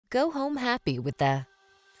Go home happy with the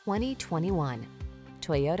 2021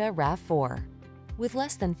 Toyota RAV4. With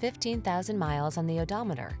less than 15,000 miles on the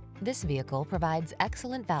odometer, this vehicle provides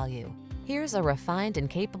excellent value. Here's a refined and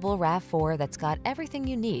capable RAV4 that's got everything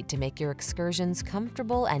you need to make your excursions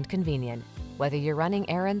comfortable and convenient. Whether you're running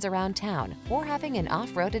errands around town or having an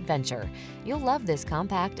off-road adventure, you'll love this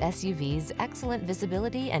compact SUV's excellent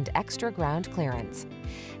visibility and extra ground clearance.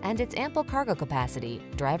 And its ample cargo capacity,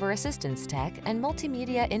 driver assistance tech, and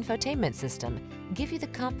multimedia infotainment system give you the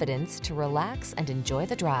confidence to relax and enjoy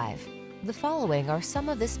the drive. The following are some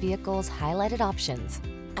of this vehicle's highlighted options: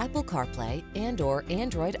 Apple CarPlay and/or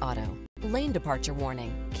Android Auto, lane departure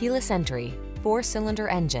warning, keyless entry, 4-cylinder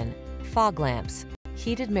engine, fog lamps,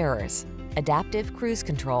 heated mirrors, adaptive cruise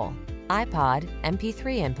control, iPod,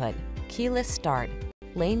 MP3 input, keyless start,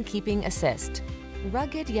 lane keeping assist.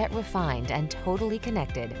 Rugged yet refined and totally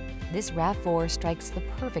connected, this RAV4 strikes the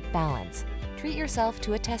perfect balance. Treat yourself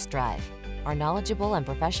to a test drive. Our knowledgeable and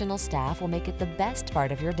professional staff will make it the best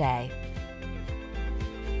part of your day.